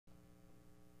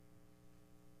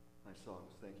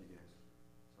songs. Thank you, guys.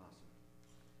 It's awesome.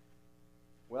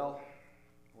 Well,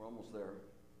 we're almost there.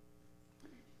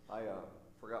 I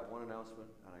forgot one announcement,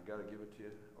 and I got to give it to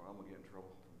you, or I'm going to get in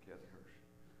trouble from Kathy Hirsch.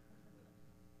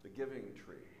 The giving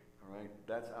tree, all right?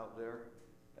 That's out there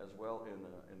as well in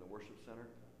the worship center.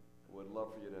 Would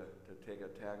love for you to take a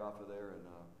tag off of there and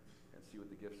see what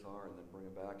the gifts are, and then bring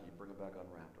them back. You bring them back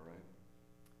unwrapped, all right?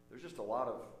 There's just a lot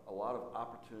of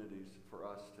opportunities for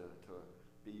us to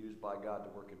be used by God to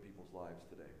work in people's lives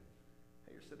today.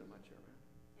 Hey, you're sitting in my chair, man.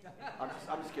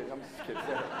 I'm just kidding. I'm just kidding.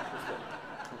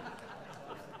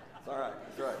 It's all right.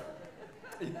 It's all right.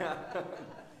 Yeah.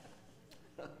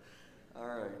 All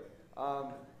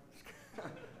right.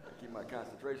 Keep my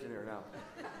concentration here now.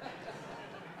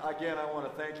 Again, I want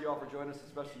to thank you all for joining us,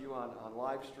 especially you on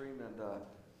live stream. And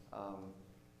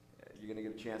you're going to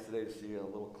get a chance today to see a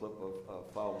little clip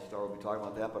of Follow the Star. We'll be talking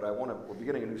about that. But we're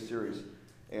beginning a new series.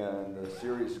 And the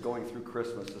series going through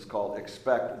Christmas is called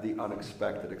Expect the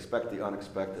Unexpected. Expect the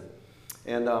Unexpected.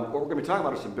 And what we're going to be talking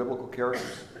about are some biblical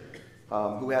characters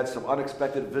who had some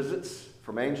unexpected visits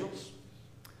from angels.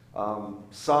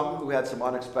 Some who had some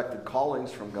unexpected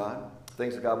callings from God,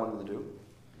 things that God wanted them to do.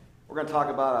 We're going to talk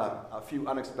about a few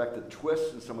unexpected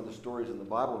twists in some of the stories in the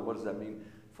Bible, and what does that mean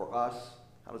for us?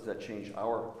 How does that change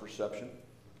our perception?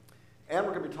 And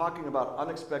we're going to be talking about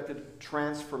unexpected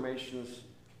transformations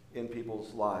in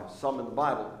people's lives, some in the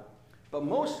Bible, but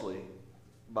mostly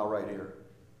about right here.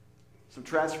 Some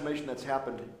transformation that's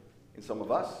happened in some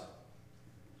of us,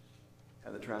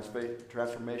 and the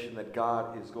transformation that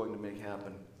God is going to make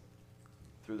happen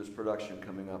through this production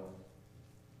coming up,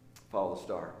 Follow the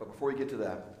Star. But before we get to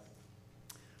that,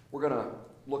 we're going to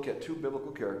look at two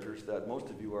biblical characters that most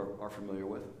of you are familiar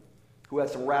with, who had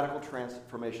some radical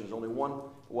transformations. Only one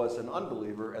was an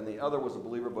unbeliever, and the other was a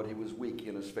believer, but he was weak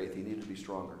in his faith. He needed to be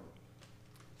stronger.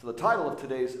 So the title of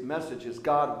today's message is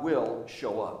God Will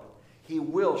Show Up. He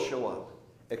will show up.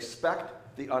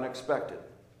 Expect the unexpected.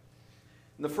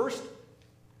 And the first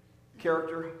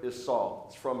character is Saul.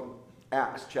 It's from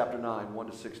Acts chapter 9, 1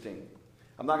 to 16.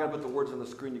 I'm not going to put the words on the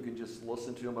screen. You can just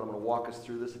listen to them, but I'm going to walk us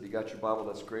through this. If you got your Bible,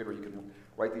 that's great, or you can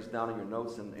write these down in your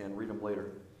notes and read them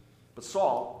later. But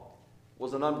Saul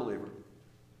was an unbeliever.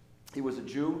 He was a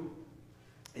Jew.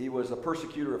 He was a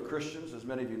persecutor of Christians, as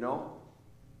many of you know.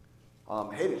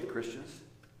 Hated the Christians.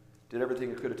 Did everything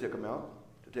he could to take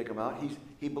them out.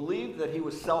 He believed that he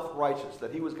was self-righteous,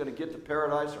 that he was going to get to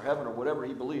paradise or heaven or whatever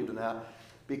he believed in that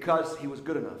because he was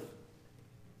good enough.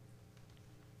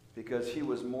 Because he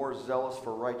was more zealous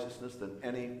for righteousness than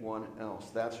anyone else.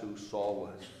 That's who Saul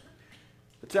was.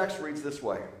 The text reads this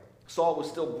way. Saul was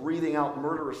still breathing out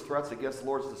murderous threats against the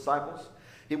Lord's disciples.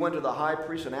 He went to the high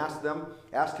priest and asked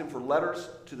him for letters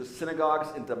to the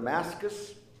synagogues in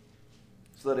Damascus,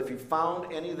 so that if he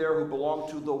found any there who belonged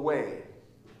to the way,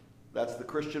 that's the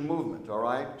Christian movement, all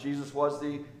right? Jesus was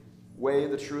the way,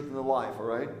 the truth, and the life, all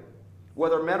right?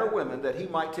 Whether men or women, that he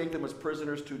might take them as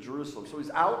prisoners to Jerusalem. So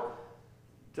he's out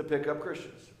to pick up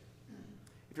Christians.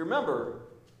 If you remember,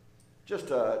 just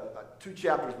 2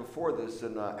 chapters before this,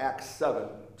 in Acts 7,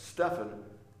 Stephen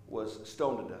was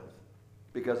stoned to death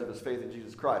because of his faith in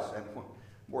Jesus Christ, and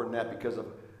more than that, because of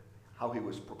how he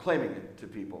was proclaiming it to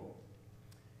people.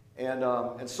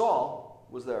 And Saul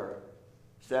was there,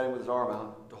 standing with his arm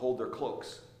out to hold their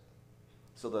cloaks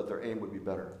so that their aim would be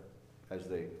better as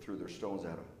they threw their stones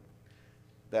at him.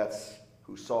 That's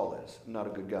who Saul is, not a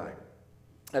good guy.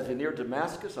 As he neared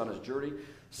Damascus on his journey,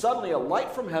 suddenly a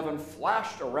light from heaven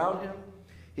flashed around him.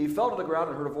 He fell to the ground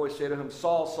and heard a voice say to him,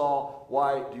 Saul, Saul,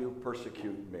 why do you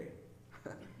persecute me?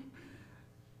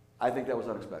 I think that was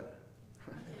unexpected.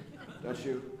 Don't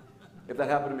you? If that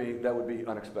happened to me, that would be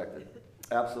unexpected.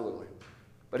 Absolutely.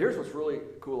 But here's what's really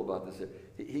cool about this.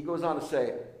 He goes on to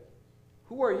say,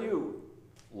 who are you,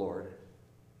 Lord?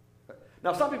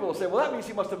 Now, some people will say, well, that means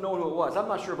he must have known who it was. I'm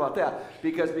not sure about that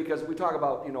because we talk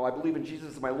about, I believe in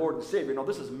Jesus as my Lord and Savior. No,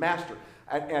 this is Master.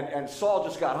 And Saul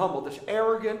just got humbled. This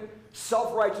arrogant,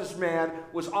 self-righteous man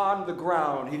was on the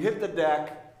ground. He hit the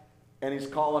deck, and he's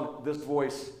calling this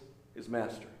voice his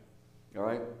Master. All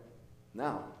right?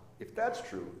 Now, if that's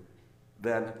true,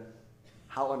 then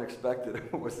how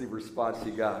unexpected was the response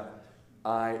he got?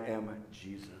 I am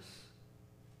Jesus,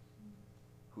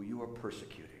 who you are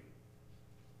persecuting.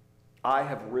 I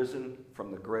have risen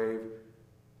from the grave.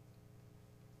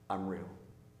 I'm real.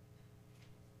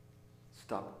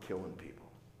 Stop killing people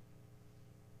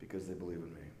because they believe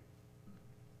in me.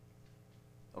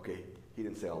 Okay, he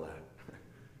didn't say all that.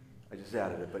 I just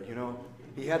added it, but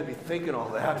he had to be thinking all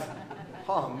that.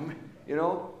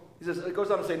 He says, it goes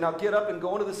on to say, now get up and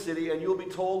go into the city and you'll be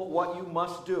told what you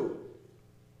must do.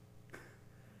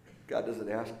 God doesn't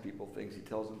ask people things. He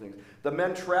tells them things. The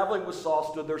men traveling with Saul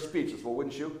stood there speechless. Well,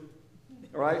 wouldn't you?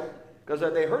 All right? Because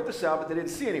they heard the sound, but they didn't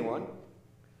see anyone.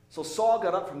 So Saul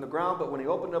got up from the ground, but when he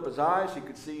opened up his eyes, he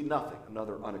could see nothing.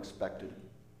 Another unexpected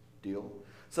deal.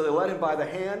 So they led him by the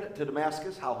hand to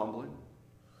Damascus. How humbling.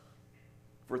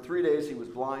 For 3 days he was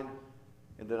blind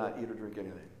and did not eat or drink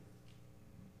anything.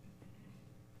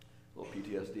 A little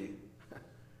PTSD.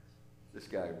 This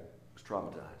guy was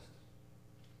traumatized,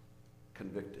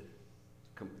 convicted,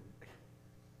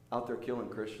 out there killing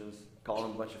Christians, calling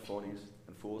them a bunch of phonies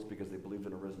and fools because they believed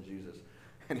in a risen Jesus.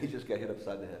 And he just got hit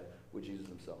upside the head with Jesus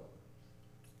himself.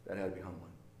 That had to be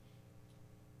humbling.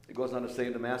 It goes on to say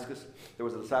in Damascus, there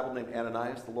was a disciple named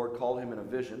Ananias. The Lord called him in a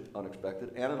vision,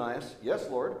 unexpected. Ananias, yes,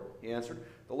 Lord, he answered.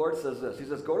 The Lord says this. He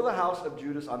says, go to the house of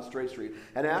Judas on Straight Street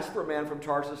and ask for a man from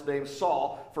Tarsus named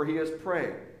Saul, for he is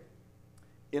praying.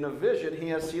 In a vision, he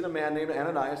has seen a man named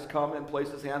Ananias come and place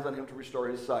his hands on him to restore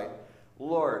his sight.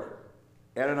 Lord,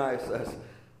 Ananias says,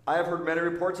 I have heard many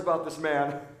reports about this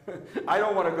man. I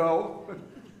don't want to go.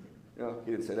 No,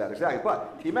 he didn't say that exactly,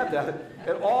 but he meant that.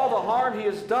 And all the harm he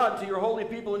has done to your holy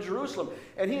people in Jerusalem.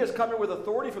 And he has come here with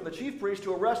authority from the chief priest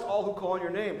to arrest all who call on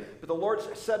your name. But the Lord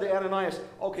said to Ananias,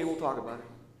 okay, we'll talk about it.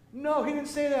 No, he didn't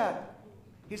say that.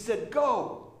 He said,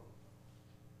 go.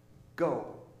 Go.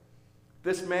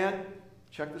 This man,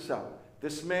 check this out.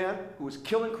 This man who was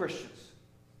killing Christians.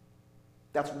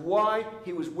 That's why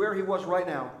he was where he was right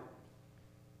now.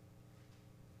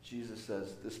 Jesus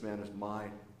says, this man is my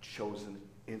chosen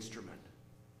instrument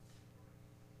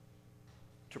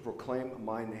to proclaim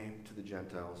my name to the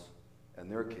Gentiles and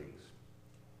their kings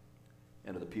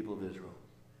and to the people of Israel.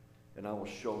 And I will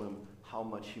show him how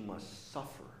much he must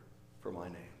suffer for my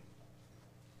name.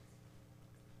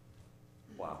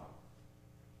 Wow.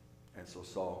 And so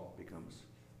Saul becomes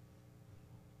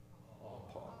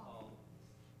Paul.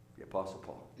 The Apostle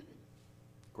Paul.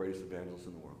 Greatest evangelist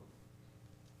in the world.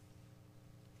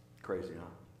 Crazy, huh?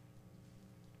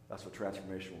 That's what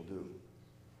transformation will do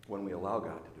when we allow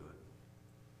God to do it.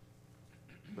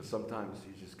 But sometimes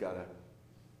you just got to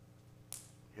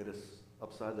hit us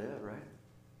upside the head, right?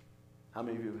 How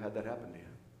many of you have had that happen to you?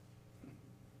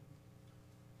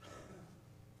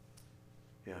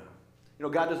 Yeah. You know,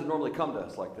 God doesn't normally come to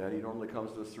us like that. He normally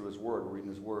comes to us through his word, reading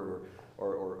his word,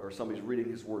 or somebody's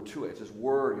reading his word to it. It's his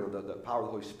word, you know, the power of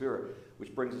the Holy Spirit,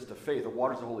 which brings us to faith. It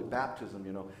waters the holy baptism,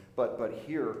 you know. But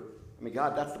here, I mean,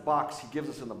 God, that's the box he gives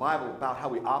us in the Bible about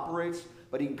how he operates,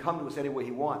 but he can come to us any way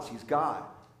he wants. He's God.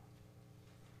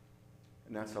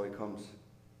 And that's how he comes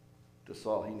to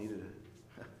Saul. He needed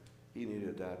it. He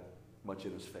needed that much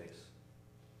in his face.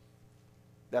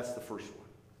 That's the first one.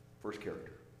 First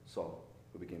character, Saul,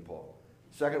 who became Paul.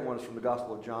 Second one is from the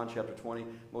Gospel of John, chapter 20.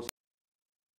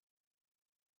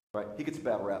 Right? He gets a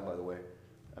bad rap, by the way.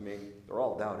 I mean, they're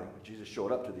all doubting. Jesus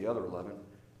showed up to the other 11.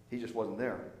 He just wasn't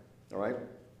there. All right?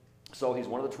 So he's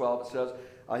one of the 12. It says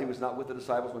he was not with the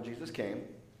disciples when Jesus came.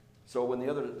 So when the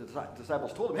other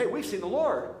disciples told him, hey, we've seen the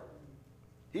Lord,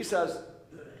 he says,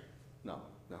 no,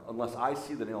 unless I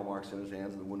see the nail marks in his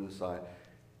hands and the wound in his side,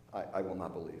 I will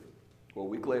not believe. Well, a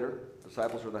week later, the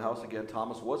disciples were in the house again.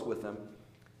 Thomas was with them.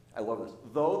 I love this.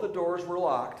 Though the doors were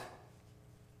locked,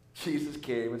 Jesus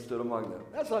came and stood among them.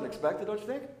 That's unexpected, don't you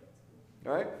think?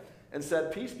 All right? And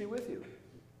said, peace be with you.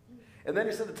 And then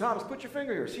he said to Thomas, put your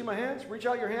finger here. See my hands? Reach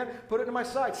out your hand. Put it into my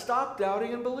side. Stop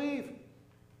doubting and believe.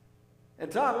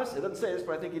 And Thomas, it doesn't say this,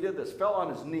 but I think he did this, fell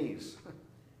on his knees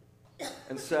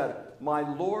and said, my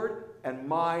Lord and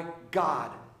my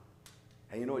God.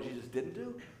 And you know what Jesus didn't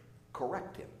do?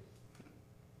 Correct him.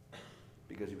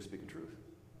 Because he was speaking truth.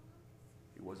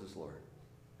 He was his Lord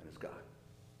and his God.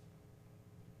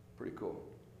 Pretty cool.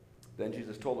 Then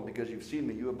Jesus told him, because you've seen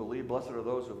me, you have believed. Blessed are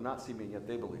those who have not seen me, and yet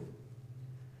they believe.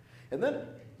 And then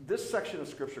this section of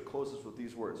Scripture closes with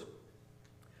these words.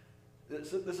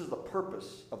 This is the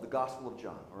purpose of the Gospel of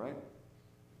John, all right?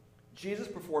 Jesus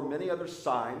performed many other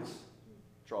signs,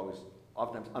 which are always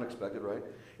oftentimes unexpected, right?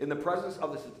 In the presence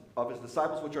of his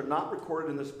disciples, which are not recorded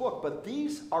in this book. But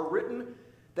these are written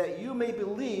that you may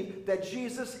believe that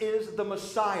Jesus is the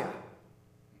Messiah,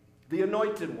 the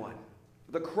Anointed One,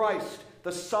 the Christ,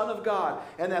 the Son of God,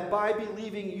 and that by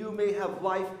believing you may have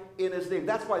life in his name.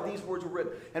 That's why these words were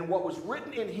written. And what was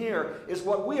written in here is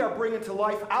what we are bringing to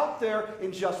life out there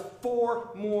in just 4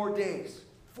 more days.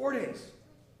 4 days.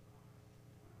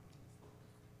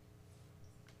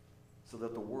 So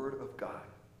that the Word of God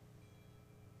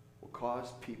will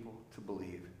cause people to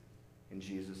believe in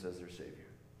Jesus as their Savior.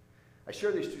 I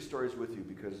share these 2 stories with you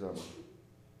because and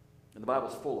the Bible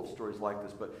is full of stories like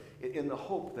this, but in the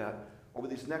hope that over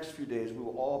these next few days we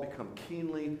will all become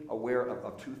keenly aware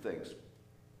of 2 things.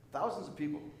 Thousands of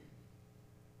people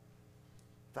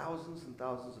Thousands and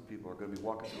thousands of people are going to be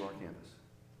walking through our campus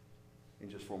in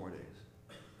just 4 more days.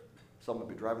 Some will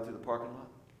be driving through the parking lot.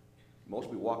 Most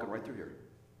will be walking right through here.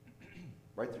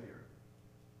 Right through here.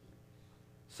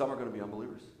 Some are going to be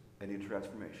unbelievers and need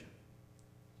transformation.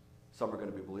 Some are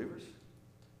going to be believers,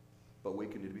 but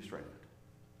weak and need to be strengthened.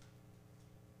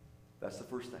 That's the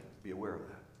first thing. Be aware of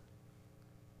that.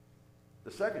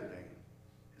 The second thing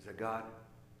is that God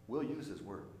will use His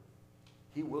Word.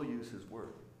 He will use His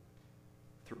Word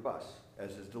through us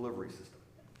as His delivery system.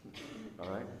 All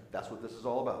right? That's what this is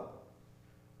all about.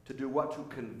 To do what? To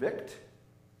convict,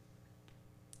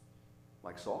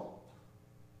 like Saul,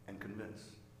 and convince,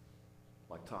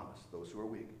 like Thomas, those who are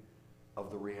weak,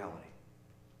 of the reality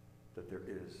that there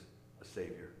is a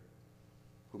Savior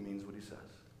who means what He says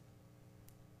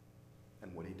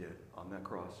and what He did on that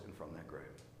cross and from that grave.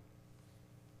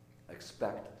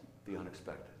 Expect the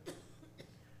unexpected.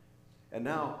 And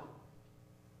now,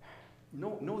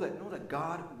 know that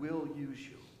God will use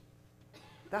you.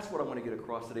 That's what I want to get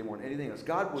across today more than anything else.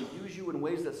 God will use you in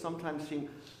ways that sometimes seem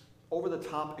over the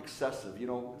top excessive. You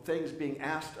know, things being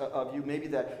asked of you maybe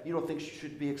that you don't think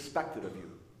should be expected of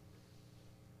you.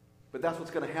 But that's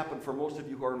what's going to happen for most of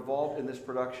you who are involved in this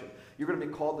production. You're going to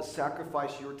be called to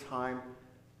sacrifice your time,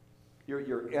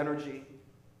 your energy,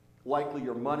 likely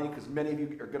your money, because many of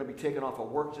you are going to be taken off of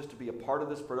work just to be a part of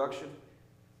this production.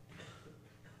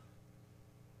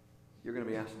 You're going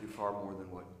to be asked to do far more than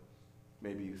what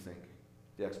maybe you think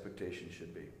the expectation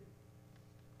should be.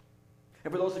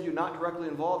 And for those of you not directly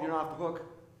involved, you're not off the hook.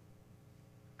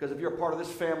 Because if you're a part of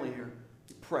this family here,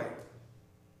 you pray.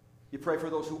 You pray for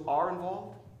those who are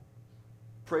involved.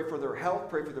 Pray for their health.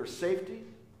 Pray for their safety.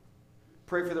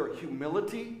 Pray for their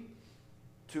humility,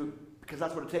 because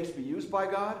that's what it takes to be used by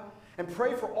God. And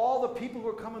pray for all the people who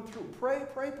are coming through. Pray,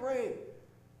 pray, pray.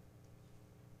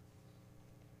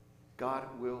 God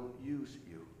will use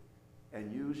you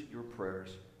and use your prayers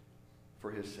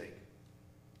for His sake.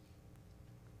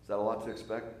 Is that a lot to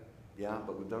expect? Yeah,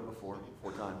 but we've done it before,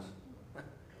 4 times.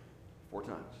 4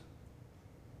 times.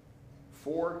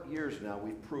 4 years now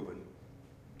we've proven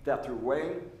that through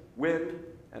rain, wind,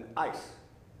 and ice,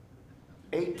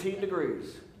 18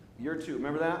 degrees, year 2,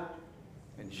 remember that?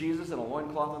 And Jesus in a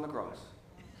loincloth on the cross.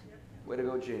 Way to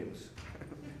go, James.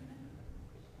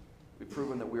 We've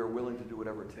proven that we are willing to do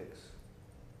whatever it takes.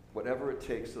 Whatever it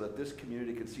takes so that this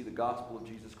community can see the gospel of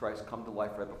Jesus Christ come to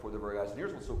life right before their very eyes. And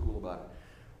here's what's so cool about it.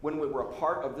 When we're a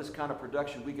part of this kind of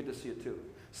production, we get to see it too.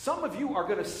 Some of you are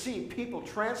going to see people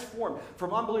transform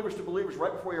from unbelievers to believers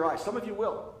right before your eyes. Some of you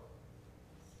will.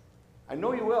 I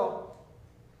know you will.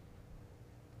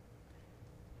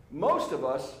 Most of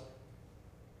us,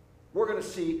 we're going to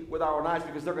see with our own eyes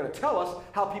because they're going to tell us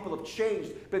how people have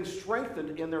changed, been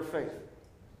strengthened in their faith.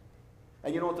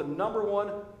 And you know what the number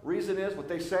one reason is, what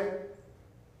they say?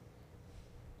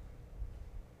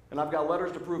 And I've got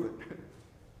letters to prove it.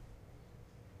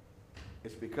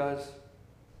 It's because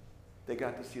they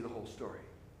got to see the whole story.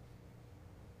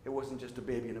 It wasn't just a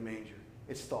baby in a manger.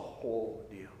 It's the whole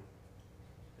deal.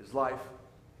 His life,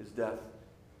 His death,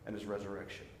 and His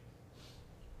resurrection.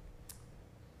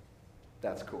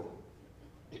 That's cool.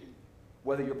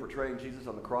 Whether you're portraying Jesus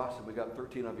on the cross, and we got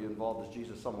 13 of you involved as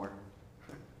Jesus somewhere,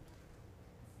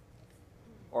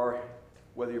 or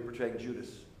whether you're portraying Judas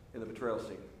in the betrayal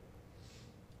scene.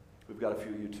 We've got a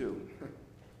few of you too.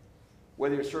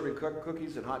 Whether you're serving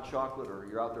cookies and hot chocolate or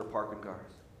you're out there parking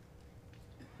cars.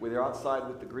 Whether you're outside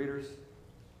with the greeters,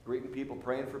 greeting people,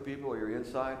 praying for people, or you're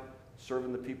inside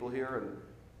serving the people here in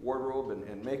wardrobe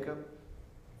and makeup.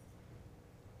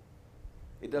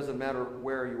 It doesn't matter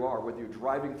where you are, whether you're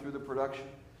driving through the production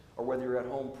or whether you're at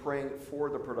home praying for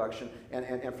the production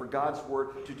and for God's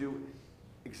word to do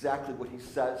exactly what He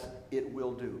says it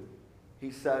will do.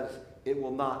 He says it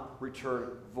will not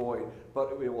return void,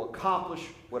 but it will accomplish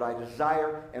what I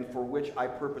desire and for which I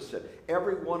purpose it.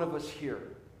 Every one of us here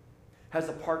has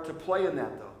a part to play in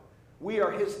that, though. We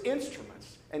are His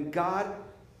instruments, and God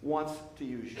wants to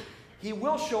use you. He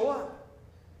will show up.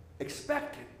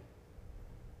 Expect it.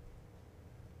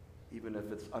 Even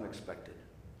if it's unexpected.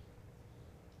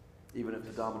 Even if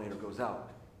the Dominator goes out.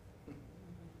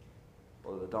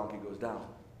 Or the donkey goes down.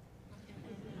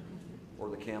 Or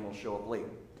the camels show up late.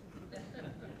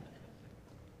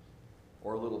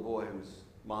 Or a little boy whose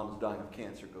mom's dying of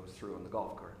cancer goes through in the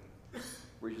golf cart and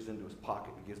reaches into his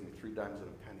pocket and gives me 3 dimes and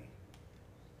a penny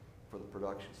for the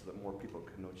production so that more people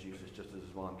can know Jesus just as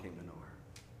his mom came to know her.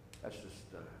 That's just,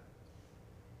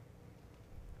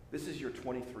 this is your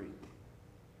 23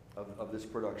 of this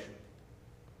production.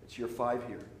 It's your 5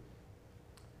 here.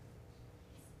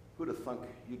 Who'd have thunk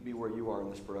you'd be where you are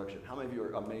in this production? How many of you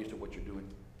are amazed at what you're doing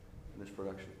in this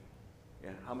production? Yeah,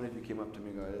 how many of you came up to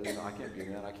me and go, no, I can't do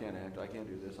that, I can't act, I can't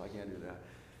do this, I can't do that.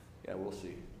 Yeah, we'll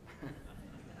see.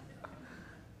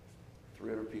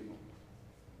 300 people.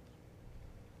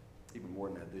 Even more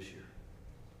than that this year.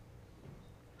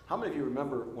 How many of you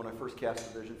remember when I first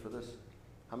cast the vision for this?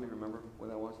 How many remember when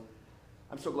that was?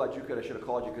 I'm so glad you could. I should have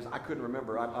called you because I couldn't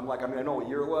remember. I know what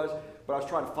year it was, but I was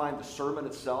trying to find the sermon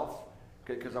itself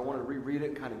because I wanted to reread it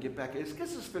and kind of get back. It's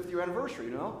his 5th year anniversary,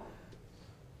 you know?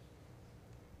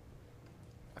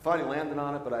 I finally landed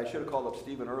on it, but I should have called up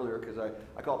Stephen earlier because I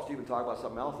called up Stephen to talk about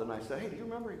something else, and I said, hey, do you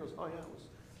remember? He goes, oh, yeah, it was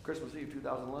Christmas Eve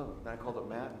 2011. Then I called up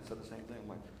Matt and said the same thing. I'm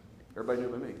like, everybody knew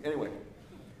but me. Anyway,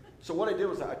 so what I did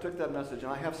was I took that message,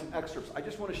 and I have some excerpts. I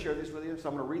just want to share these with you, so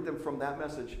I'm going to read them from that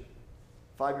message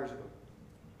 5 years ago.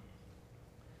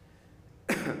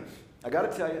 I got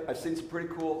to tell you, I've seen some pretty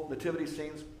cool nativity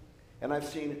scenes, and I've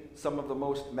seen some of the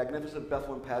most magnificent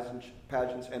Bethlehem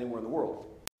pageants anywhere in the world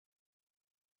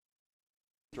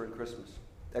during Christmas,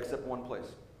 except one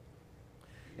place.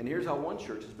 And here's how one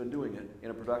church has been doing it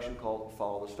in a production called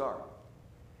Follow the Star.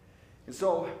 And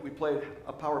so we played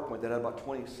a PowerPoint that had about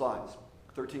 20 slides,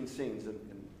 13 scenes in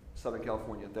Southern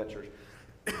California at that church.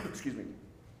 Excuse me.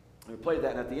 And we played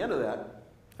that, and at the end of that,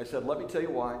 I said, let me tell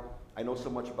you why I know so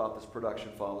much about this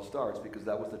production, Follow the Star. It's because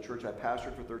that was the church I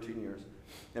pastored for 13 years.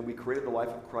 And we created the Life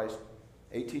of Christ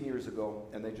 18 years ago,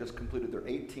 and they just completed their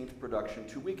 18th production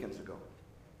 2 weekends ago.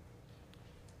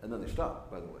 And then they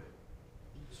stopped, by the way.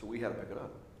 So we had to pick it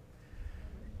up.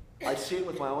 I've seen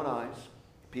with my own eyes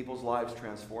people's lives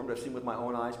transformed. I've seen with my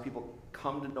own eyes people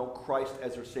come to know Christ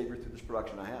as their Savior through this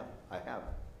production. I have.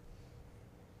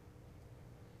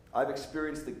 I've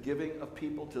experienced the giving of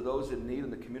people to those in need in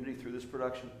the community through this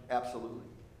production. Absolutely.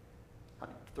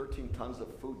 13 tons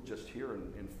of food just here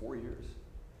in 4 years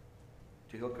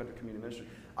to Hill Country Community Ministry.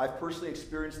 I've personally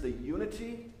experienced the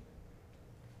unity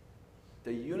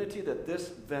that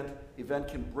this event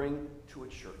can bring to a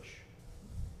church.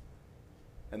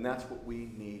 And that's what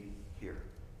we need here.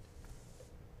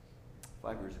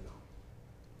 5 years ago.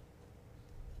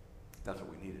 That's what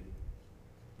we needed.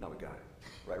 Now we got it.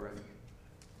 Right?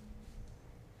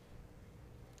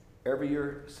 Every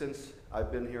year since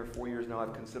I've been here 4 years now,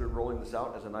 I've considered rolling this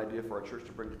out as an idea for our church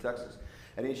to bring to Texas.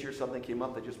 And each year something came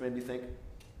up that just made me think,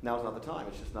 now's not the time.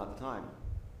 It's just not the time.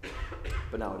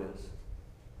 But now it is.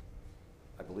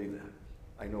 I believe that.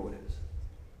 I know it is.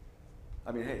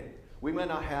 I mean, hey, we may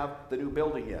not have the new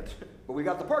building yet, but we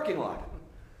got the parking lot.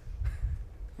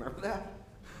 Remember that?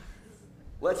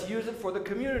 Let's use it for the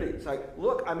community. It's like,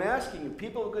 look, I'm asking you,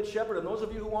 people of Good Shepherd, and those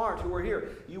of you who aren't, who are here,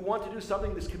 you want to do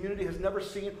something this community has never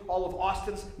seen, all of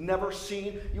Austin's never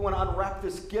seen. You want to unwrap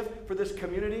this gift for this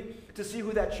community to see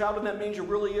who that child in that manger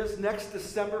really is next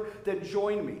December? Then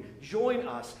join me. Join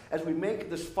us as we make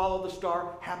this Follow the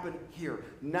Star happen here.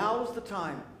 Now's the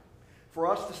time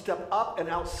for us to step up and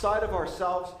outside of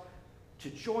ourselves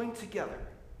to join together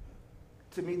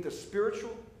to meet the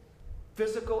spiritual,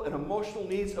 physical, and emotional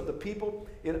needs of the people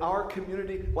in our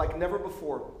community like never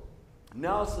before.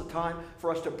 Now's the time for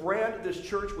us to brand this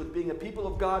church with being a people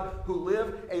of God who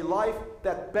live a life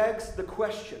that begs the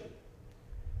question.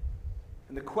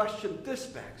 And the question this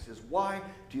begs is, why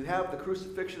do you have the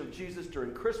crucifixion of Jesus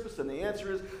during Christmas? And the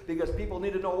answer is because people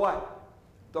need to know what?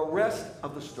 The rest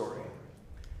of the story.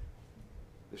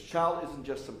 This child isn't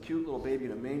just some cute little baby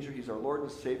in a manger. He's our Lord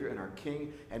and Savior and our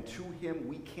King. And to him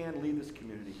we can lead this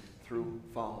community through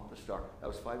Follow the Star. That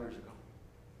was 5 years ago.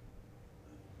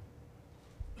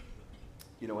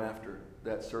 You know, after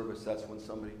that service, that's when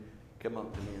somebody came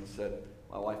up to me and said,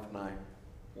 my wife and I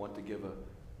want to give a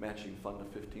matching fund of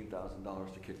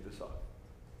 $15,000 to kick this off.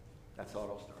 That's how it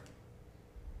all started.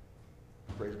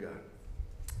 Praise God.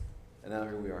 And now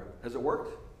here we are. Has it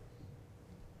worked?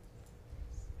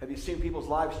 Have you seen people's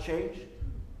lives change?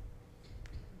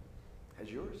 Has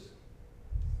yours?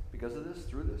 Because of this?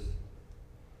 Through this?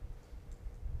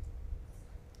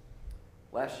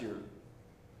 Last year,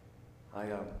 I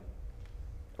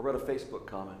read a Facebook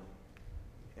comment,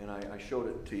 and I showed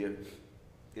it to you.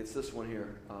 It's this one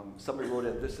here. Somebody wrote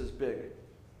in, "This is big.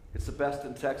 It's the best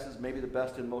in Texas, maybe the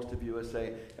best in most of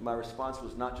USA." And my response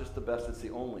was, not just the best, it's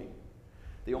the only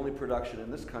production in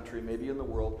this country, maybe in the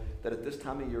world, that at this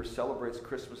time of year celebrates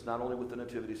Christmas not only with the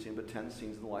nativity scene, but 10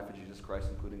 scenes in the life of Jesus Christ,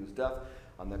 including his death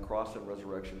on the cross and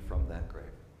resurrection from that grave.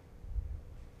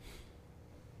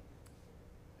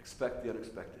 Expect the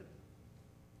unexpected,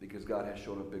 because God has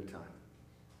shown up big time.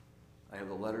 I have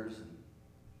the letters and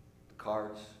the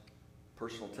cards,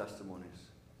 personal testimonies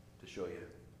to show you.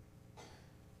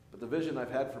 But the vision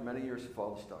I've had for many years to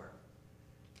Follow the Star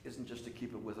isn't just to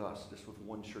keep it with us, just with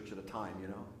one church at a time, you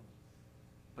know,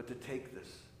 but to take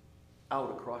this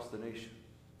out across the nation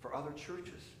for other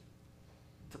churches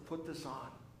to put this on.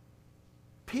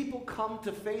 People come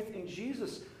to faith in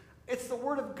Jesus. It's the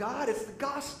Word of God. It's the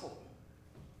gospel.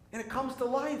 And it comes to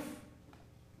life.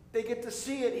 They get to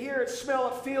see it, hear it, smell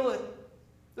it, feel it.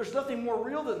 There's nothing more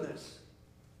real than this.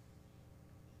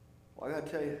 Well, I got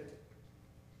to tell you,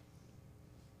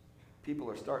 people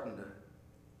are starting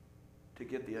to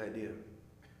get the idea.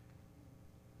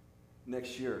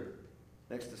 Next year,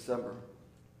 next December,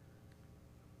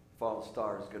 Fallen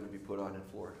Star is going to be put on in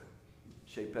Florida.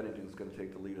 Shay Pennington is going to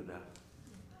take the lead of that.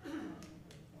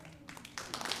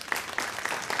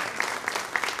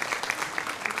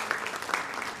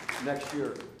 Next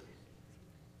year,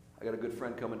 I got a good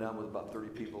friend coming down with about 30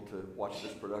 people to watch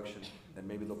this production, and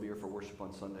maybe they'll be here for worship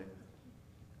on Sunday.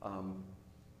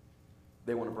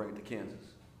 They want to bring it to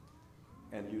Kansas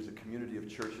and use a community of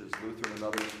churches, Lutheran and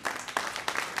others,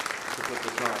 to put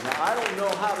this on. Now, I don't know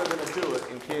how they're going to do it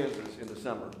in Kansas in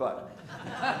December, but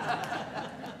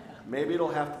maybe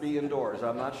it'll have to be indoors.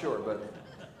 I'm not sure, but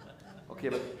okay.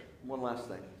 But one last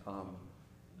thing.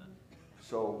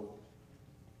 So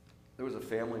there was a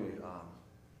family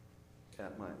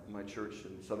at my church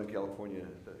in Southern California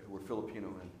who were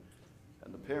Filipino,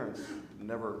 and the parents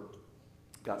never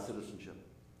got citizenship.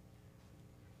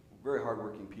 Very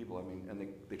hardworking people. I mean, and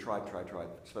they tried,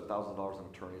 spent $1,000 on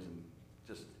attorneys, and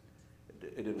just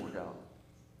it didn't work out.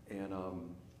 And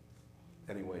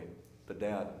anyway, the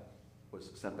dad was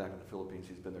sent back to the Philippines.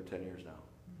 He's been there 10 years now.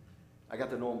 I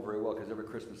got to know him very well because every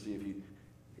Christmas Eve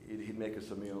he'd make us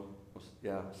a meal.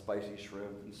 Yeah, spicy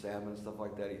shrimp and salmon and stuff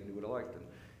like that. He knew what I liked,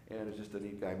 and it's just a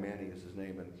neat guy. Manny is his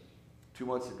name. And 2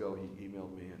 months ago, he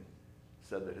emailed me and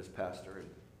said that his pastor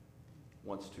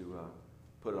wants to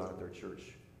put it on at their church.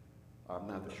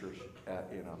 Not the church,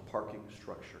 in a parking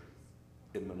structure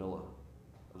in Manila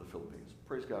of the Philippines.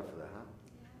 Praise God for that, huh?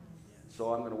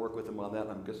 So I'm going to work with him on that,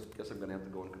 and I guess I'm going to have to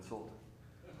go and consult.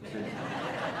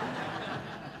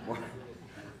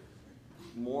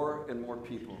 More and more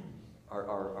people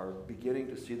are beginning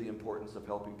to see the importance of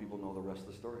helping people know the rest of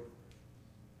the story.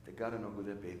 They got to know who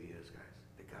that baby is, guys.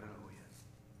 They got to know who he is.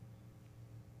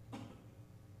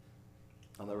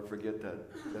 I'll never forget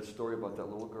that story about that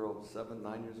little girl, 7,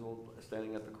 9 years old,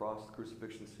 standing at the cross, the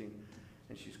crucifixion scene,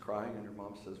 and she's crying, and her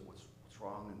mom says, what's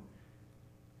wrong? And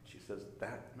she says,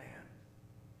 that man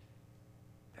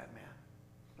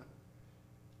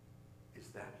is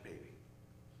that baby.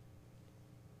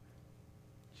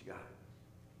 She got it.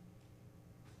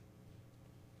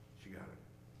 She got it.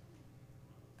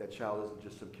 That child isn't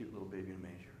just some cute little baby in a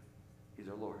manger. He's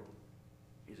our Lord.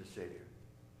 He's a Savior.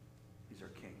 He's our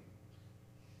King.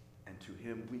 And to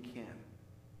him we can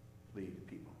lead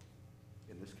people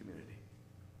in this community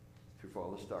through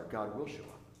Follow the Star. God will show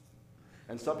up.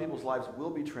 And some people's lives will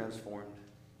be transformed.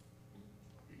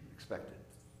 Expect it.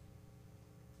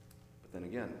 But then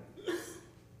again,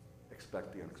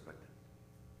 expect the unexpected.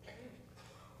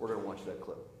 We're going to watch that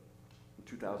clip. In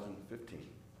 2015,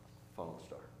 Follow the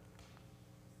Star.